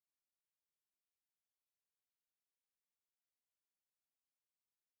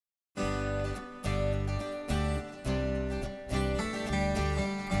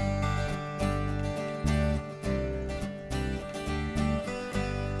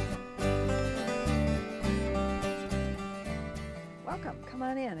Welcome. Come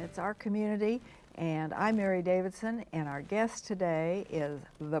on in. It's our community, and I'm Mary Davidson, and our guest today is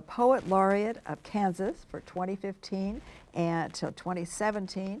the Poet Laureate of Kansas for 2015 and till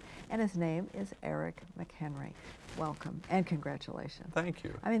 2017, and his name is Eric McHenry. Welcome and congratulations. Thank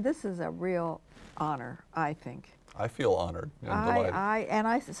you. I mean, this is a real honor, I think. I feel honored and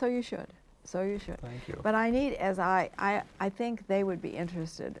delighted. So you should. So you should. Thank you. But I think they would be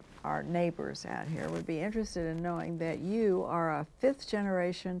interested, our neighbors out here would be interested in knowing that you are a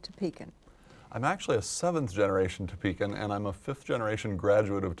fifth-generation Topecan. I'm actually a seventh-generation Topecan, and I'm a fifth-generation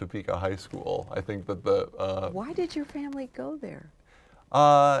graduate of Topeka High School. I think that Why did your family go there?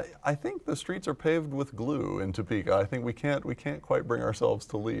 I think the streets are paved with glue in Topeka. I think we can't quite bring ourselves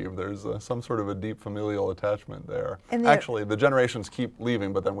to leave. There's some sort of a deep familial attachment there. And actually, the generations keep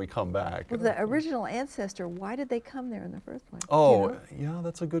leaving, but then we come back. Well, the original ancestor, why did they come there in the first place? Oh, yeah,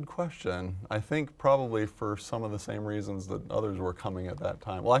 that's a good question. I think probably for some of the same reasons that others were coming at that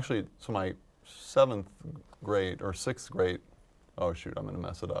time. Well, actually, so my seventh grade or sixth grade, oh shoot, I'm going to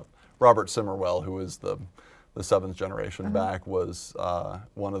mess it up. Robert Simmerwell, who is the seventh generation back, was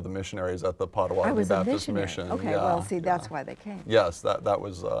one of the missionaries at the Potawatomi Baptist Mission. Okay, yeah, well, see, that's why they came. Yes, that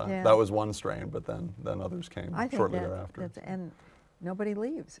was one strain, but then others came shortly thereafter. And nobody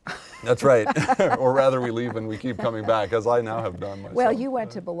leaves. That's right, or rather we leave and we keep coming back, as I now have done myself. Well, you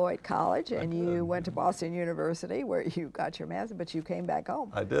went to Beloit College and you went to Boston University where you got your master's, but you came back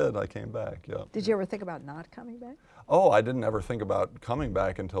home. I did, I came back, yeah. Did you ever think about not coming back? Oh, I didn't ever think about coming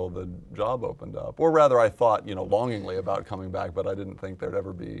back until the job opened up. Or rather, I thought, longingly about coming back, but I didn't think there'd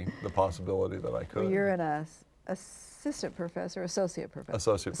ever be the possibility that I could. Well, you're an assistant professor, associate professor.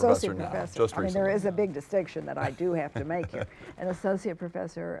 Associate professor now, just recently. I mean, there is a big distinction that I do have to make here. An associate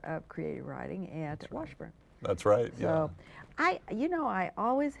professor of creative writing at Washburn. That's right, yeah. So, I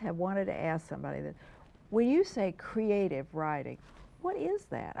always have wanted to ask somebody that, when you say creative writing, what is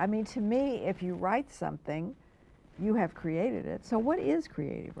that? I mean, to me, if you write something, you have created it. So what is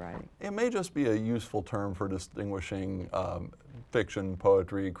creative writing? It may just be a useful term for distinguishing fiction,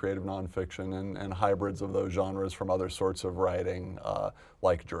 poetry, creative nonfiction, and hybrids of those genres from other sorts of writing,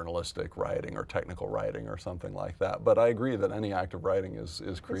 like journalistic writing or technical writing or something like that. But I agree that any act of writing is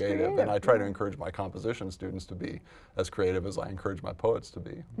creative, and I try to encourage my composition students to be as creative as I encourage my poets to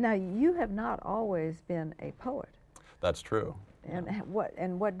be. Now, you have not always been a poet. That's true. And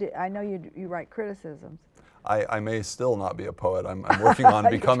I know you write criticisms. I may still not be a poet. I'm working on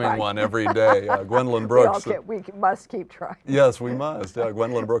becoming one every day. Gwendolyn Brooks. We must keep trying. Yes, we must. Yeah,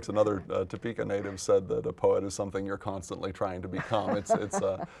 Gwendolyn Brooks, another Topeka native, said that a poet is something you're constantly trying to become. It's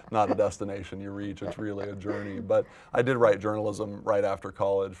not a destination you reach. It's really a journey. But I did write journalism right after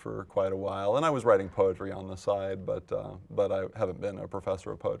college for quite a while, and I was writing poetry on the side. But I haven't been a professor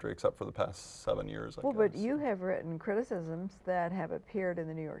of poetry except for the past 7 years. I guess. But you have written criticisms that have appeared in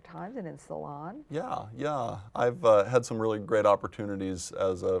the New York Times and in Salon. Yeah. I've had some really great opportunities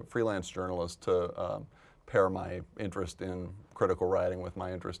as a freelance journalist to pair my interest in critical writing with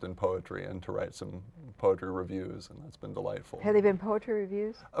my interest in poetry and to write some poetry reviews, and that's been delightful. Have they been poetry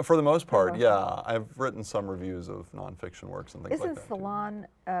reviews? For the most part, yeah. I've written some reviews of nonfiction works and things like that. Isn't Salon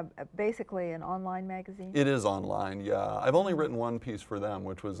basically an online magazine? It is online, yeah. I've only written one piece for them,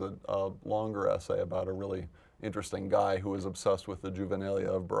 which was a longer essay about a really interesting guy who was obsessed with the juvenilia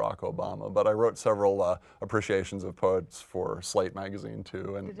of Barack Obama. But I wrote several appreciations of poets for Slate magazine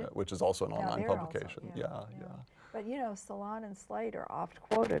too, and which is also an online publication. Also, yeah. But Salon and Slate are oft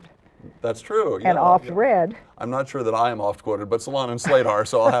quoted. That's true. And oft read. I'm not sure that I am oft quoted, but Salon and Slate are,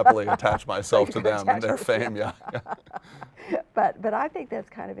 so I'll happily attach myself to them and their fame. Yeah. But I think that's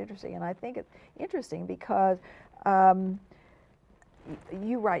kind of interesting, and I think it's interesting because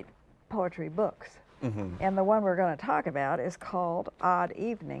you write poetry books. And the one we're going to talk about is called Odd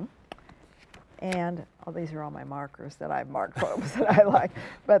Evening. And these are all my markers that I've marked poems that I like.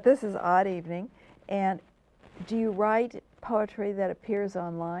 But this is Odd Evening. And do you write poetry that appears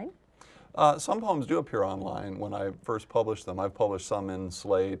online? Some poems do appear online when I first publish them. I've published some in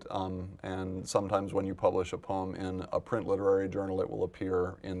Slate, and sometimes when you publish a poem in a print literary journal, it will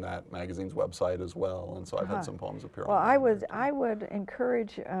appear in that magazine's website as well. And so I've had some poems appear online. Well, I would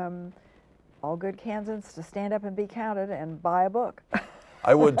encourage all good Kansans to stand up and be counted and buy a book.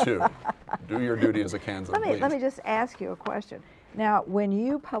 I would too. Do your duty as a Kansan, please. Let me just ask you a question. Now, when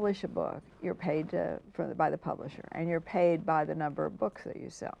you publish a book, you're paid by the publisher, and you're paid by the number of books that you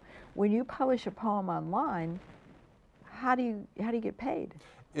sell. When you publish a poem online, how do you get paid?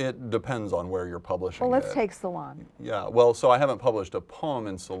 It depends on where you're publishing Well, let's it. take Salon. Yeah, well, so I haven't published a poem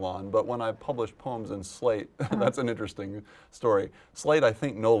in Salon, but when I published poems in Slate, that's an interesting story. Slate, I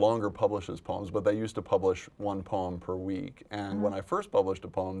think, no longer publishes poems, but they used to publish one poem per week. And when I first published a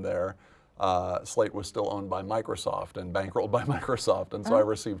poem there, Slate was still owned by Microsoft and bankrolled by Microsoft, and so I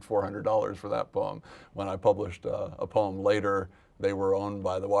received $400 for that poem. When I published a poem later, they were owned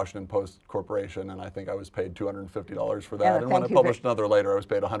by the Washington Post Corporation, and I think I was paid $250 for that. And when I published another later, I was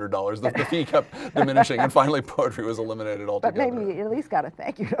paid $100. The fee kept diminishing, and finally poetry was eliminated altogether. But maybe you at least got a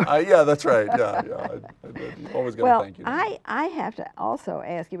thank you. Yeah, that's right. Yeah, I did. You always got a thank you. Well, I have to also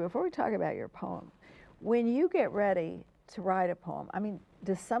ask you, before we talk about your poem, when you get ready to write a poem, I mean,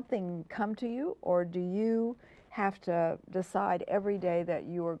 does something come to you, or do you have to decide every day that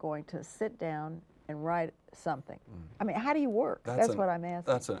you are going to sit down and write something? I mean, how do you work? That's what I'm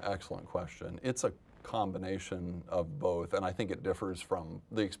asking. That's an excellent question. It's a combination of both, and I think it differs from,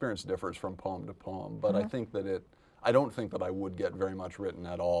 the experience differs from poem to poem, but I think that I don't think that I would get very much written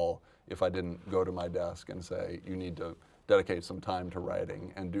at all if I didn't go to my desk and say, you need to dedicate some time to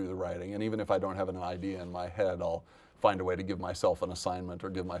writing and do the writing. And even if I don't have an idea in my head, I'll find a way to give myself an assignment or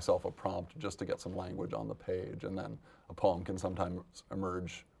give myself a prompt just to get some language on the page, and then a poem can sometimes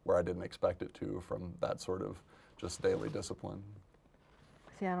emerge where I didn't expect it to from that sort of just daily discipline.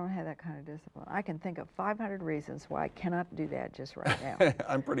 See, I don't have that kind of discipline. I can think of 500 reasons why I cannot do that just right now.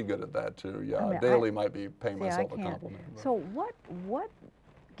 I'm pretty good at that too, yeah. I mean, daily might be paying myself a compliment. But. So what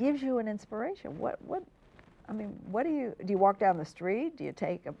gives you an inspiration? I mean, what do you walk down the street? Do you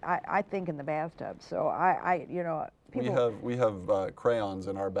take, I think in the bathtub, so you know, people. We have crayons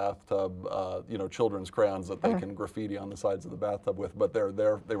in our bathtub, you know, children's crayons that they can graffiti on the sides of the bathtub with, but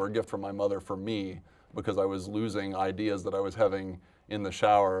they were a gift from my mother for me because I was losing ideas that I was having in the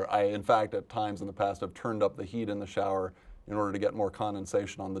shower. I, in fact, at times in the past have turned up the heat in the shower in order to get more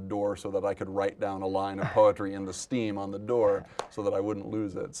condensation on the door so that I could write down a line of poetry in the steam on the door so that I wouldn't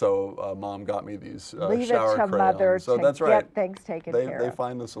lose it. So Mom got me these shower crayons. Leave it to Mother so to that's get right. things taken care of. They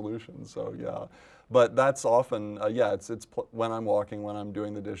find the solution, so yeah. But that's often, yeah, it's when I'm walking, when I'm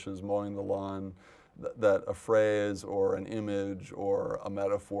doing the dishes, mowing the lawn, that a phrase or an image or a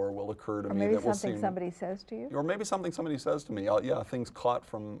metaphor will occur to me. Maybe that will something somebody says to you? Or maybe something somebody says to me. Yeah, things caught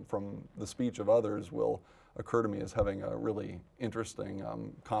from the speech of others will occur to me as having a really interesting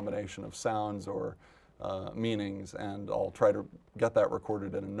combination of sounds or meanings, and I'll try to get that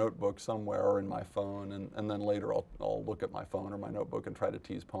recorded in a notebook somewhere or in my phone, and then later I'll look at my phone or my notebook and try to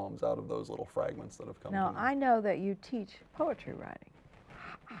tease poems out of those little fragments that have come to me. Now, I know that you teach poetry writing.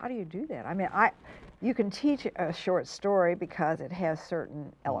 How do you do that? I mean, you can teach a short story because it has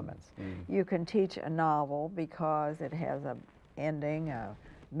certain elements. You can teach a novel because it has an ending, a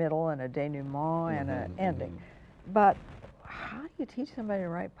middle, and a denouement, and an ending. But how do you teach somebody to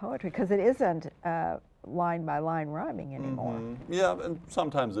write poetry? Because it isn't line by line rhyming anymore. Yeah, and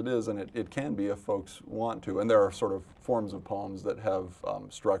sometimes it is, and it can be if folks want to. And there are sort of forms of poems that have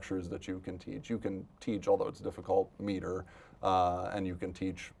structures that you can teach. You can teach, although it's difficult, meter, and you can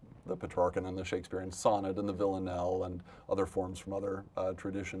teach the Petrarchan and the Shakespearean sonnet and the villanelle and other forms from other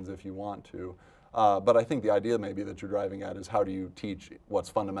traditions if you want to. But I think the idea maybe that you're driving at is how do you teach what's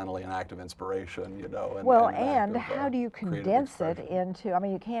fundamentally an act of inspiration, you know? And how do you condense it into, I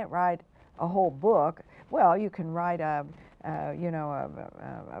mean, you can't write a whole book. Well, you can write a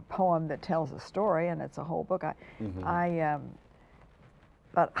poem that tells a story, and it's a whole book.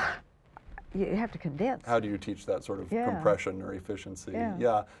 But you have to condense. How do you teach that sort of compression or efficiency?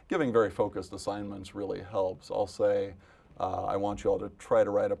 Yeah, giving very focused assignments really helps. I'll say, I want you all to try to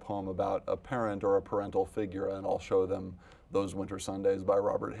write a poem about a parent or a parental figure, and I'll show them Those Winter Sundays by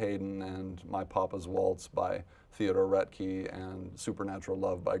Robert Hayden and My Papa's Waltz by Theodore Retke and Supernatural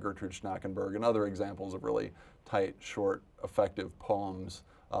Love by Gertrude Schnackenberg, and other examples of really tight, short, effective poems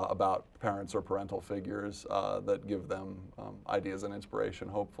about parents or parental figures that give them ideas and inspiration,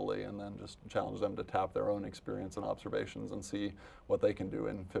 hopefully, and then just challenge them to tap their own experience and observations and see what they can do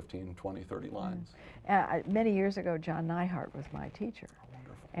in 15, 20, 30 lines. Many years ago, John Neihart was my teacher.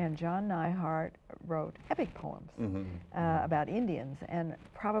 And John Neihart wrote epic poems about Indians, and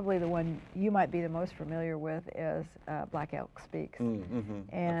probably the one you might be the most familiar with is Black Elk Speaks.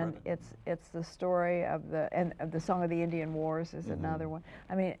 And it's the story of the Song of the Indian Wars is another one.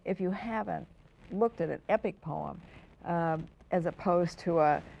 I mean, if you haven't looked at an epic poem as opposed to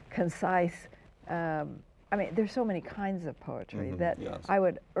a concise, I mean, there's so many kinds of poetry that I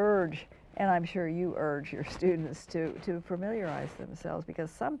would urge And I'm sure you urge your students to familiarize themselves,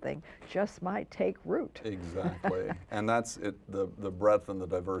 because something just might take root. Exactly. And that's it. The breadth and the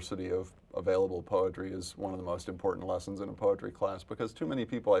diversity of available poetry is one of the most important lessons in a poetry class, because too many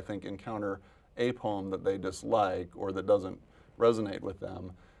people, I think, encounter a poem that they dislike or that doesn't resonate with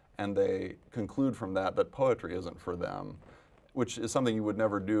them, and they conclude from that that poetry isn't for them, which is something you would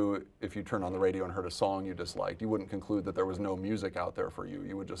never do if you turned on the radio and heard a song you disliked. You wouldn't conclude that there was no music out there for you.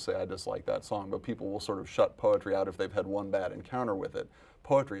 You would just say, I dislike that song. But people will sort of shut poetry out if they've had one bad encounter with it.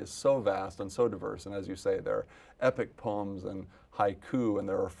 Poetry is so vast and so diverse, and as you say, there are epic poems and haiku, and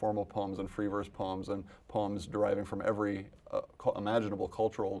there are formal poems and free verse poems and poems deriving from every imaginable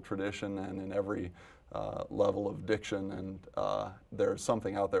cultural tradition and in every level of diction, and there's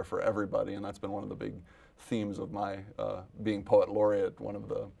something out there for everybody, and that's been one of the big themes of my being poet laureate. One of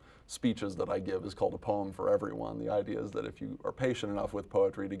the speeches that I give is called A Poem for Everyone. The idea is that if you are patient enough with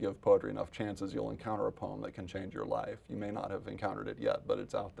poetry to give poetry enough chances, you'll encounter a poem that can change your life. You may not have encountered it yet, but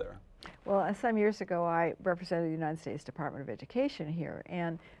it's out there. Well, some years ago I represented the United States Department of Education here,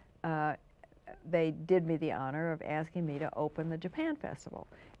 and they did me the honor of asking me to open the Japan Festival,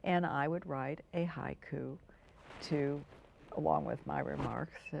 and I would write a haiku along with my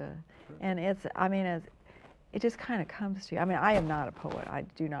remarks, and it just kind of comes to you. I mean, I am not a poet. I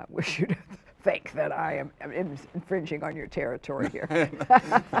do not wish you to think that I am infringing on your territory here.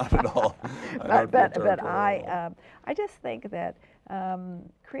 Not at all. But I just think that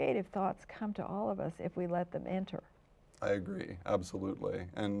creative thoughts come to all of us if we let them enter. I agree, absolutely.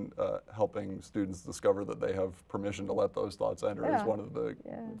 And helping students discover that they have permission to let those thoughts enter is one of the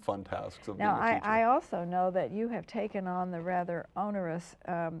fun tasks of being a teacher. Now, I also know that you have taken on the rather onerous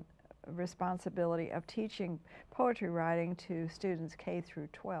responsibility of teaching poetry writing to students K through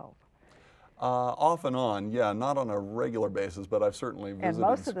 12. Off and on, yeah, not on a regular basis, but I've certainly visited And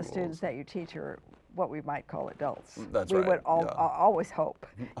most of schools. the students that you teach are what we might call adults. That's we right. We would always hope,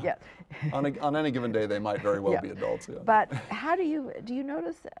 yes. On any given day, they might very well be adults, yeah. But how do you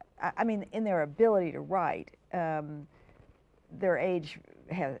notice, I mean, in their ability to write, their age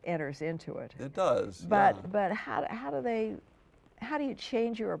enters into it. It does, But how do you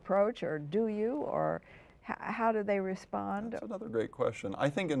change your approach, or do you, or how do they respond? That's another great question. I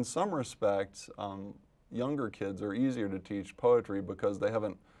think in some respects, younger kids are easier to teach poetry because they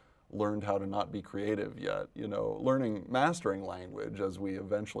haven't learned how to not be creative yet. You know, mastering language, as we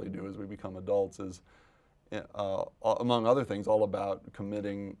eventually do as we become adults, is, among other things, all about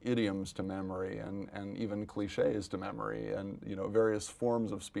committing idioms to memory and even cliches to memory, and, you know, various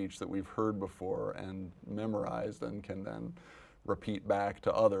forms of speech that we've heard before and memorized and can then repeat back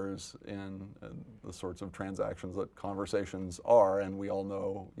to others in the sorts of transactions that conversations are, and we all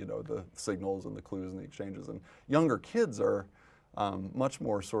know, you know, the signals and the clues and the exchanges. And younger kids are much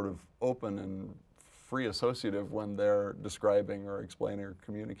more sort of open and free associative when they're describing or explaining or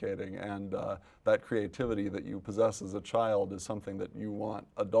communicating, and that creativity that you possess as a child is something that you want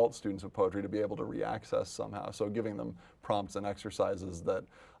adult students of poetry to be able to reaccess somehow. So giving them prompts and exercises that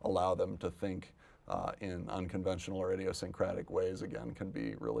allow them to think in unconventional or idiosyncratic ways, again, can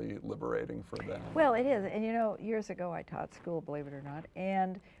be really liberating for them. Well, it is. And you know, years ago I taught school, believe it or not,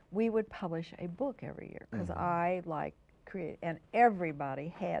 and we would publish a book every year because I like create, and everybody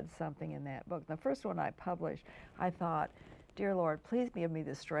had something in that book. The first one I published, I thought, dear Lord, please give me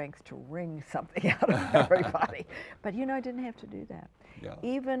the strength to wring something out of everybody. But you know, I didn't have to do that. Yeah.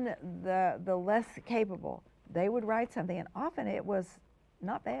 Even the less capable, they would write something, and often it was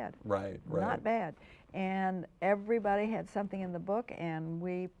not bad. Right. Not bad. And everybody had something in the book, and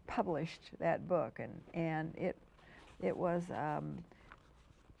we published that book, and it was a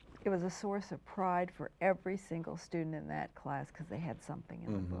source of pride for every single student in that class because they had something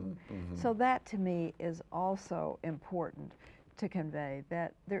in the book. So that to me is also important to convey,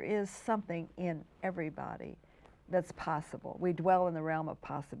 that there is something in everybody that's possible. We dwell in the realm of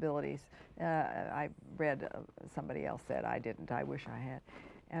possibilities. I read somebody else said, I didn't, I wish I had,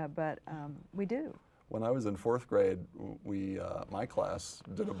 but we do. When I was in 4th grade, my class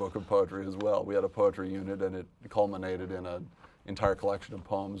did a book of poetry as well. We had a poetry unit, and it culminated in an entire collection of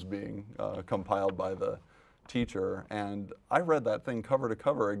poems being compiled by the teacher. And I read that thing cover to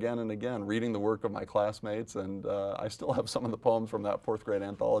cover again and again, reading the work of my classmates, and I still have some of the poems from that 4th grade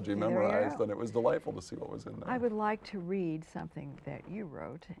anthology memorized, and it was delightful to see what was in there. I would like to read something that you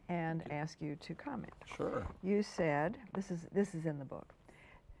wrote and ask you to comment. Sure. You said, this is in the book,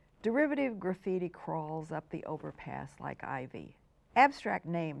 derivative graffiti crawls up the overpass like ivy. Abstract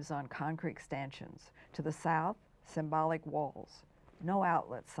names on concrete stanchions. To the south, symbolic walls. No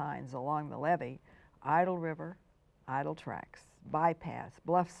outlet signs along the levee. Idle river, idle tracks. Bypass,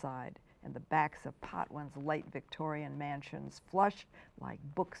 bluff side, and the backs of Potwin's late Victorian mansions flush like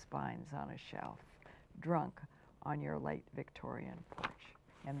book spines on a shelf, drunk on your late Victorian porch.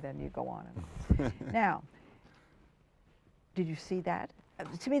 And then you go on and on. Now, did you see that?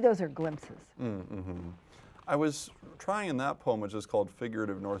 To me, those are glimpses. I was trying in that poem, which is called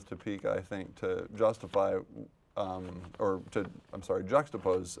Figurative North Topeka, I think, to justify,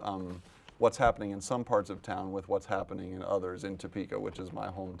 juxtapose what's happening in some parts of town with what's happening in others in Topeka, which is my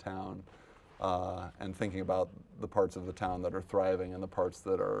hometown, and thinking about the parts of the town that are thriving and the parts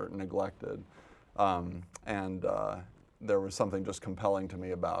that are neglected. There was something just compelling to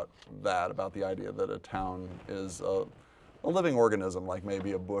me about that, about the idea that a town is a living organism, like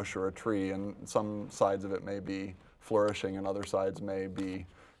maybe a bush or a tree, and some sides of it may be flourishing and other sides may be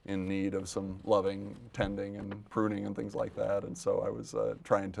in need of some loving tending and pruning and things like that. And so I was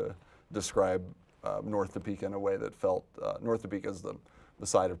trying to describe North Topeka in a way that felt, North Topeka is the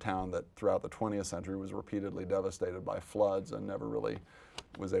side of town that throughout the 20th century was repeatedly devastated by floods and never really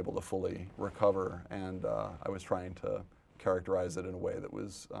was able to fully recover. And I was trying to characterize it in a way that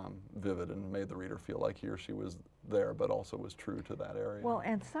was vivid and made the reader feel like he or she was there, but also was true to that area. Well,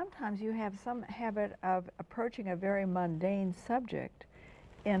 and sometimes you have some habit of approaching a very mundane subject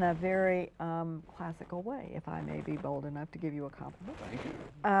in a very classical way, if I may be bold enough to give you a compliment. Thank you.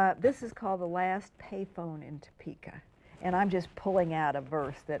 This is called The Last Payphone in Topeka, and I'm just pulling out a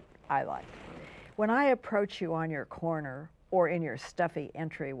verse that I like. When I approach you on your corner or in your stuffy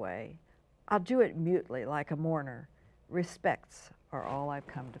entryway, I'll do it mutely like a mourner. Respects are all I've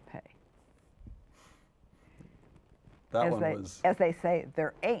come to pay. As they say,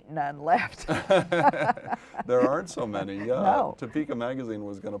 there ain't none left. There aren't so many. Yeah. No. Topeka Magazine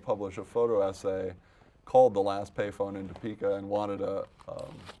was going to publish a photo essay called The Last Payphone in Topeka and wanted a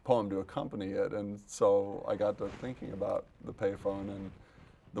poem to accompany it. And so I got to thinking about the payphone and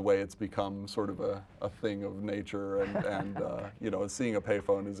the way it's become sort of a thing of nature, and you know, seeing a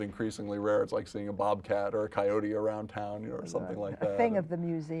payphone is increasingly rare. It's like seeing a bobcat or a coyote around town, you know, or something like that. A thing of the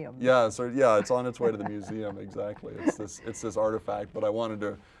museum. Yeah, so yeah, it's on its way to the museum, exactly. It's this artifact, but I wanted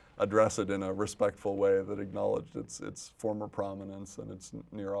to address it in a respectful way that acknowledged its former prominence and its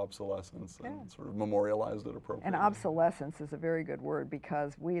near obsolescence, and sort of memorialized it appropriately. And obsolescence is a very good word,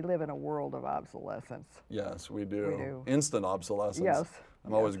 because we live in a world of obsolescence. Yes, we do. We do. Instant obsolescence. Yes.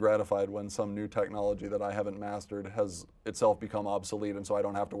 I'm always gratified when some new technology that I haven't mastered has itself become obsolete, and so I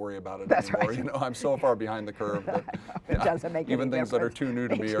don't have to worry about it anymore. Right. You know, I'm so far behind the curve that it doesn't make even any things difference. that are too new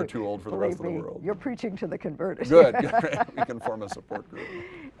to me are too old for the rest of the world. You're preaching to the converted. Good. We can form a support group.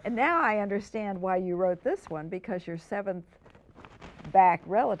 And now I understand why you wrote this one, because your seventh back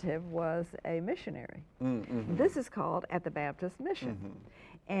relative was a missionary. This is called At the Baptist Mission.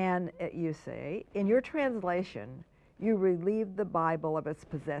 And you say, in your translation, you relieved the Bible of its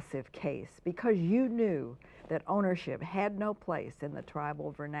possessive case because you knew that ownership had no place in the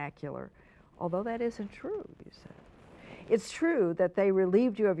tribal vernacular, although that isn't true, you said. It's true that they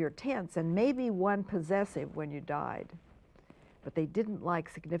relieved you of your tents and maybe one possessive when you died, but they didn't like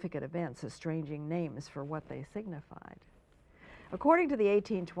significant events estranging names for what they signified. According to the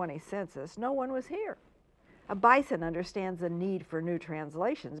 1820 census, no one was here. A bison understands the need for new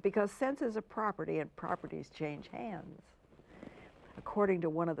translations because sense is a property and properties change hands. According to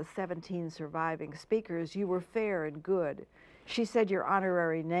one of the 17 surviving speakers, you were fair and good. She said your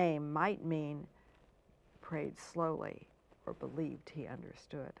honorary name might mean prayed slowly or believed he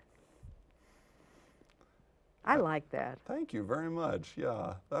understood. I like that. Thank you very much.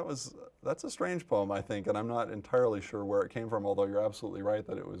 Yeah, that's a strange poem, I think, and I'm not entirely sure where it came from, although you're absolutely right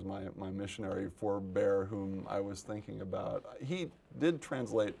that it was my missionary forebear whom I was thinking about. He did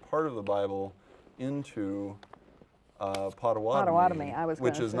translate part of the Bible into Potawatomi,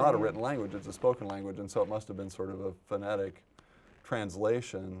 which is not a written language, it's a spoken language, and so it must have been sort of a phonetic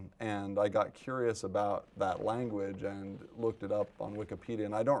translation, and I got curious about that language and looked it up on Wikipedia,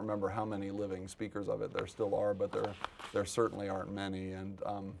 and I don't remember how many living speakers of it there still are, but there certainly aren't many. And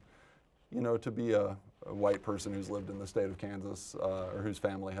you know, to be a white person who's lived in the state of Kansas, or whose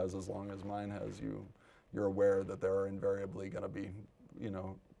family has as long as mine has, you're aware that there are invariably going to be, you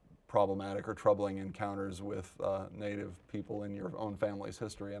know, problematic or troubling encounters with Native people in your own family's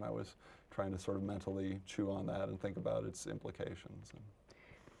history, and I was trying to sort of mentally chew on that and think about its implications.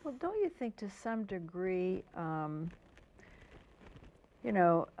 Well, don't you think to some degree, you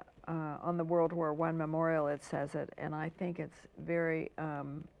know, on the World War I memorial it says it, and I think it's very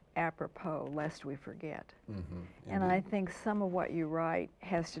apropos, lest we forget. And I think some of what you write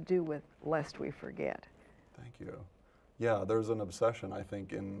has to do with lest we forget. Thank you. Yeah, there's an obsession, I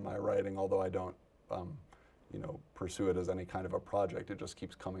think, in my writing, although I don't you know, pursue it as any kind of a project. It just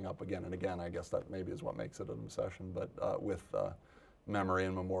keeps coming up again and again. I guess that maybe is what makes it an obsession, but with memory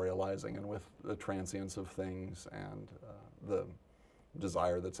and memorializing, and with the transience of things, and the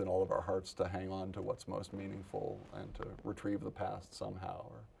desire that's in all of our hearts to hang on to what's most meaningful and to retrieve the past somehow,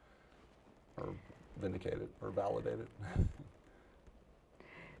 or vindicate it or validate it.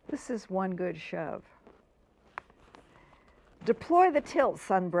 This is one good shove. Deploy the tilt,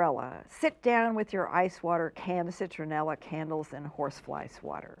 sunbrella. Sit down with your ice water, canned citronella, candles, and horsefly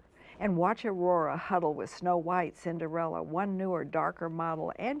swatter. And watch Aurora huddle with Snow White, Cinderella, one newer, darker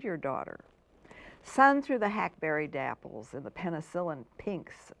model, and your daughter. Sun through the hackberry dapples and the penicillin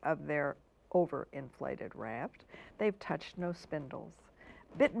pinks of their overinflated raft. They've touched no spindles.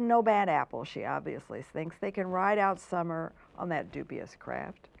 Bitten no bad apple, she obviously thinks. They can ride out summer on that dubious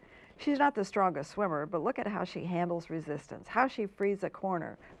craft. She's not the strongest swimmer, but look at how she handles resistance, how she frees a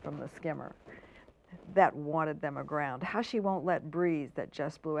corner from the skimmer that wanted them aground, how she won't let breeze that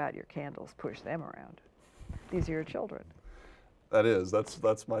just blew out your candles push them around. These are your children. That is.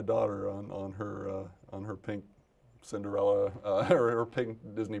 That's my daughter on her pink Cinderella, or her pink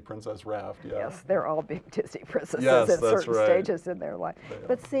Disney princess raft. Yeah. Yes, they're all big Disney princesses Yes, at that's certain right. stages in their life. They are.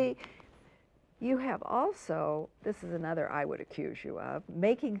 But see, you have also, this is another I would accuse you of,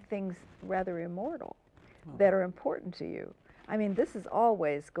 making things rather immortal that are important to you. I mean, this is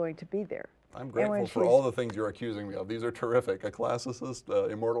always going to be there. I'm grateful for all the things you're accusing me of. These are terrific. A classicist,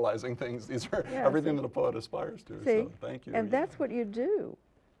 immortalizing things. These are everything that a poet aspires to. See, so thank you. And that's what you do.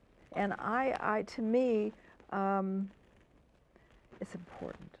 And to me, it's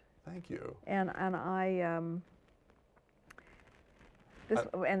important. Thank you. And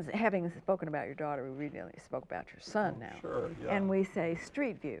having spoken about your daughter, we really spoke about your son now. Sure, yeah. And we say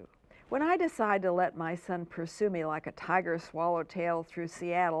Street View. When I decide to let my son pursue me like a tiger swallowtail through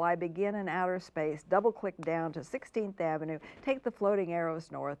Seattle, I begin in outer space, double-click down to 16th Avenue, take the floating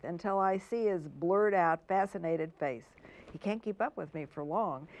arrows north until I see his blurred-out, fascinated face. He can't keep up with me for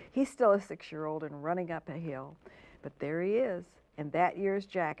long. He's still a 6-year-old and running up a hill. But there he is, in that year's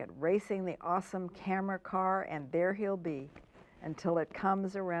jacket, racing the awesome camera car, and there he'll be until it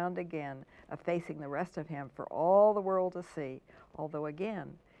comes around again, facing the rest of him for all the world to see. Although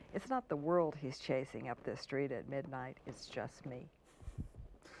again, it's not the world he's chasing up this street at midnight, it's just me.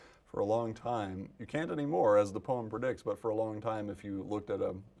 For a long time, you can't anymore, as the poem predicts, but for a long time, if you looked at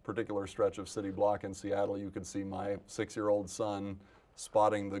a particular stretch of city block in Seattle, you could see my 6-year-old son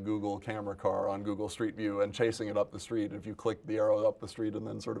spotting the Google camera car on Google Street View and chasing it up the street. If you clicked the arrow up the street and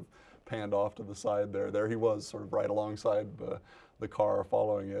then sort of panned off to the side there he was, sort of right alongside the car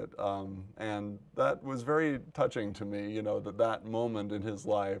following it. And that was very touching to me, you know, that moment in his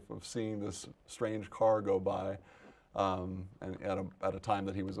life of seeing this strange car go by, and at a time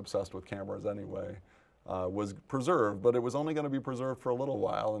that he was obsessed with cameras anyway, was preserved. But it was only going to be preserved for a little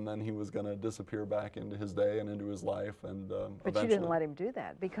while, and then he was going to disappear back into his day and into his life. And But eventually, you didn't let him do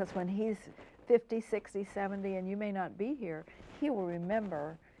that, because when he's 50, 60, 70, and you may not be here, he will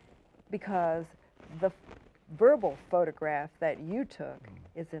remember, because the verbal photograph that you took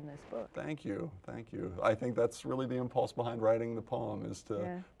is in this book. Thank you, thank you. I think that's really the impulse behind writing the poem, is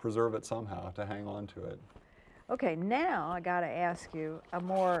to preserve it somehow, to hang on to it. Okay, now I got to ask you a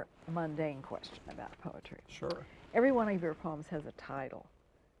more mundane question about poetry. Sure. Every one of your poems has a title.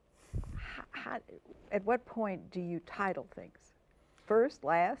 At what point do you title things? First,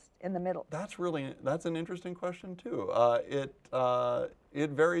 last, in the middle? That's an interesting question too. It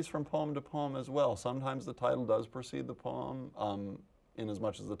varies from poem to poem as well. Sometimes the title does precede the poem, in as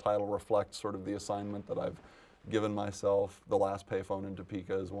much as the title reflects sort of the assignment that I've given myself. The Last Payphone in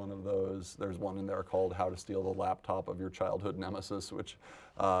Topeka is one of those. There's one in there called How to Steal the Laptop of Your Childhood Nemesis, which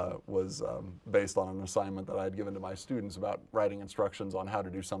was based on an assignment that I had given to my students about writing instructions on how to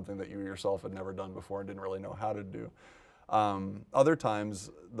do something that you yourself had never done before and didn't really know how to do. Other times,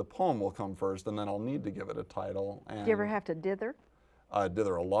 the poem will come first, and then I'll need to give it a title. And do you ever have to dither?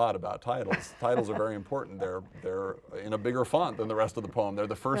 Dither a lot about titles. Titles are very important. They're in a bigger font than the rest of the poem. They're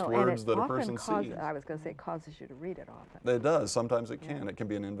the first words that a person sees. I was going to say it causes you to read it often. It does. Sometimes it can. It can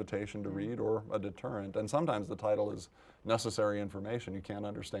be an invitation to read or a deterrent. And sometimes the title is necessary information. You can't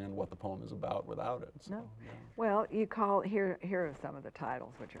understand what the poem is about without it. So, no. Yeah. Well, here are some of the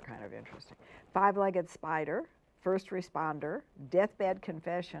titles, which are kind of interesting. Five-Legged Spider, First Responder, Deathbed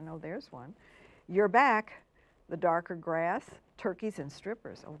Confession, oh, there's one. You're Back, The Darker Grass, Turkeys and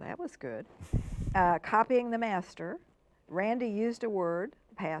Strippers, oh, that was good. Copying the Master, Randy Used a Word,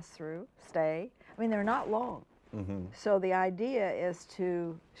 Pass Through, Stay. I mean, they're not long. So the idea is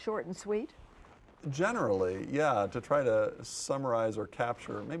to short and sweet. Generally, yeah, to try to summarize or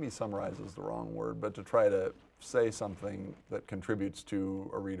capture, maybe summarize is the wrong word, but to try to say something that contributes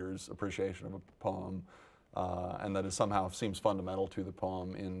to a reader's appreciation of a poem, and that is somehow seems fundamental to the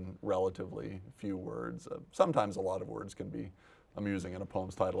poem in relatively few words. Sometimes a lot of words can be amusing in a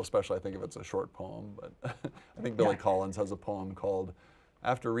poem's title, especially I think if it's a short poem, but I think Billy Collins has a poem called,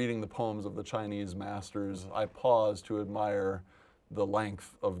 "After reading the poems of the Chinese masters, I pause to admire the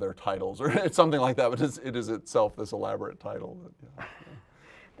length of their titles," or it's something like that, but it is itself this elaborate title.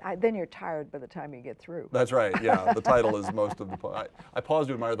 Then you're tired by the time you get through. That's right, yeah. The title is most of the poem. I pause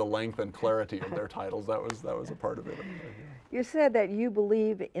to admire the length and clarity of their titles. That was a part of it. You said that you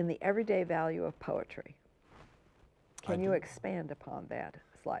believe in the everyday value of poetry. Can you expand upon that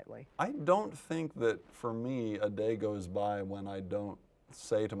slightly? I don't think that for me a day goes by when I don't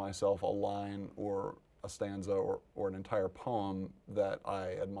say to myself a line or a stanza or an entire poem that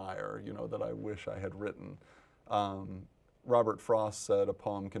I admire, you know, that I wish I had written. Robert Frost said a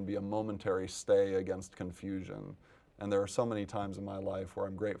poem can be a momentary stay against confusion. And there are so many times in my life where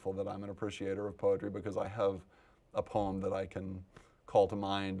I'm grateful that I'm an appreciator of poetry because I have a poem that I can call to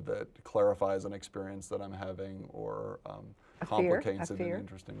mind that clarifies an experience that I'm having or complicates it in an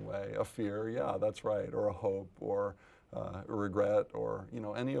interesting way. A fear, yeah, that's right, or a hope, or a regret, or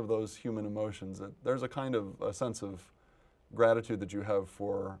any of those human emotions. There's a kind of a sense of gratitude that you have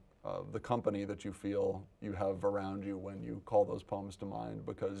for the company that you feel you have around you when you call those poems to mind,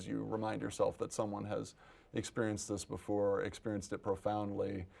 because you remind yourself that someone has experienced this before, experienced it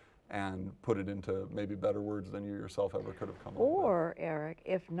profoundly, and put it into maybe better words than you yourself ever could have come up with. Or, Eric,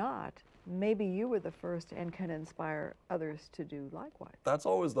 if not, maybe you were the first and can inspire others to do likewise. That's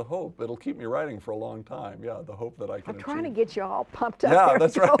always the hope. It'll keep me writing for a long time. Yeah, the hope that I can I'm trying to achieve. get you all pumped up. Yeah,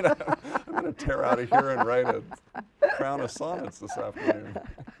 that's right. I'm going to tear out of here and write a crown of sonnets this afternoon.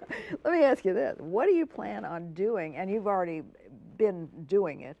 Let me ask you this. What do you plan on doing, and you've already been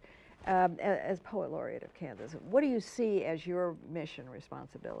doing it, as Poet Laureate of Kansas? What do you see as your mission,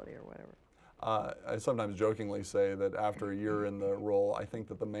 responsibility, or whatever? I sometimes jokingly say that after a year in the role, I think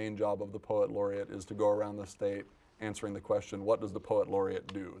that the main job of the Poet Laureate is to go around the state answering the question, what does the Poet Laureate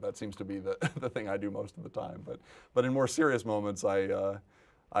do? That seems to be the thing I do most of the time. But in more serious moments, I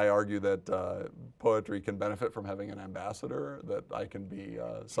argue that poetry can benefit from having an ambassador, that I can be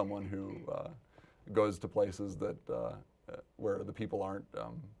someone who goes to places that where the people aren't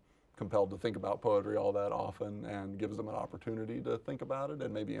compelled to think about poetry all that often, and gives them an opportunity to think about it,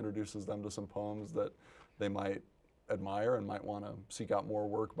 and maybe introduces them to some poems that they might admire and might want to seek out more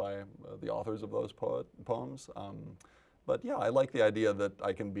work by the authors of those poems. But yeah, I like the idea that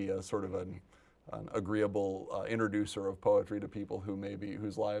I can be a sort of an agreeable introducer of poetry to people who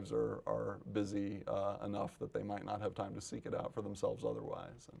whose lives are busy enough that they might not have time to seek it out for themselves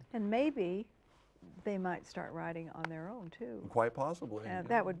otherwise. And maybe they might start writing on their own too. Quite possibly. And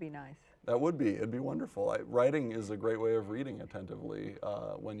that would be nice. That would be. It'd be wonderful. Writing is a great way of reading attentively.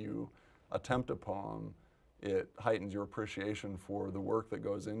 When you attempt a poem, it heightens your appreciation for the work that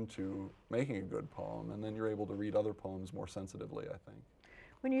goes into making a good poem, and then you're able to read other poems more sensitively, I think.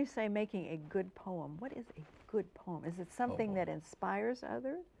 When you say making a good poem, what is a good poem? Is it something that inspires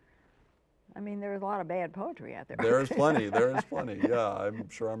others? I mean, there's a lot of bad poetry out there. There is plenty. There is plenty. Yeah, I'm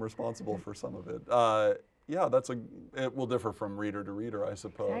sure I'm responsible for some of it. Yeah, it will differ from reader to reader, I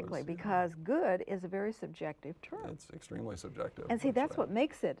suppose. Exactly, because good is a very subjective term. It's extremely subjective. And see, that's what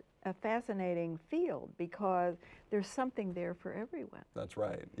makes it a fascinating field, because there's something there for everyone. That's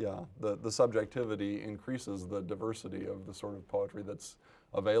right, yeah. The subjectivity increases the diversity of the sort of poetry that's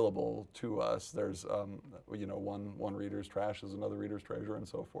available to us. There's, one reader's trash is another reader's treasure, and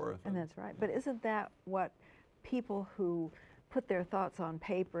so forth. And that's right. But isn't that what people who put their thoughts on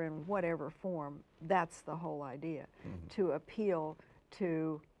paper in whatever form, that's the whole idea, to appeal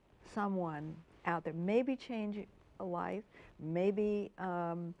to someone out there, maybe change a life, maybe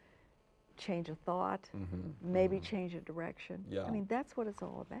change a thought, maybe change a direction. Yeah. I mean, that's what it's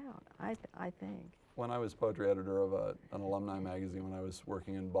all about, I think. When I was poetry editor of an alumni magazine when I was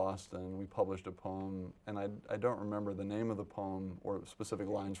working in Boston, we published a poem, and I don't remember the name of the poem or specific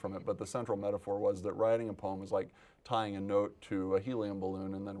lines from it, but the central metaphor was that writing a poem is like tying a note to a helium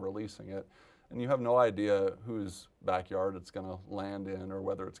balloon and then releasing it. And you have no idea whose backyard it's going to land in, or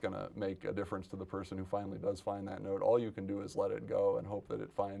whether it's going to make a difference to the person who finally does find that note. All you can do is let it go and hope that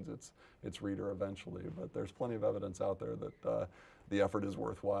it finds its reader eventually. But there's plenty of evidence out there that the effort is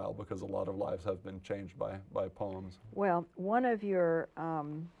worthwhile, because a lot of lives have been changed by poems. Well, one of your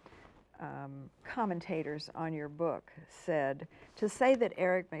commentators on your book said, to say that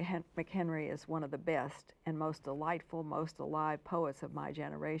Eric McHenry is one of the best and most delightful, most alive poets of my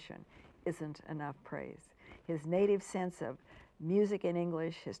generation isn't enough praise. His native sense of music in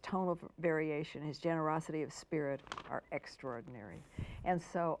English, his tone of variation, his generosity of spirit are extraordinary. And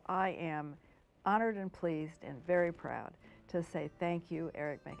so I am honored and pleased and very proud to say thank you,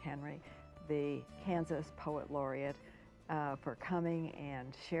 Eric McHenry, the Kansas Poet Laureate, for coming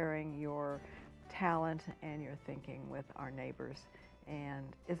and sharing your talent and your thinking with our neighbors.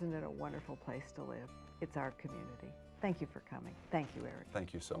 And isn't it a wonderful place to live? It's our community. Thank you for coming. Thank you, Eric.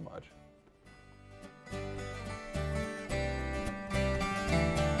 Thank you so much.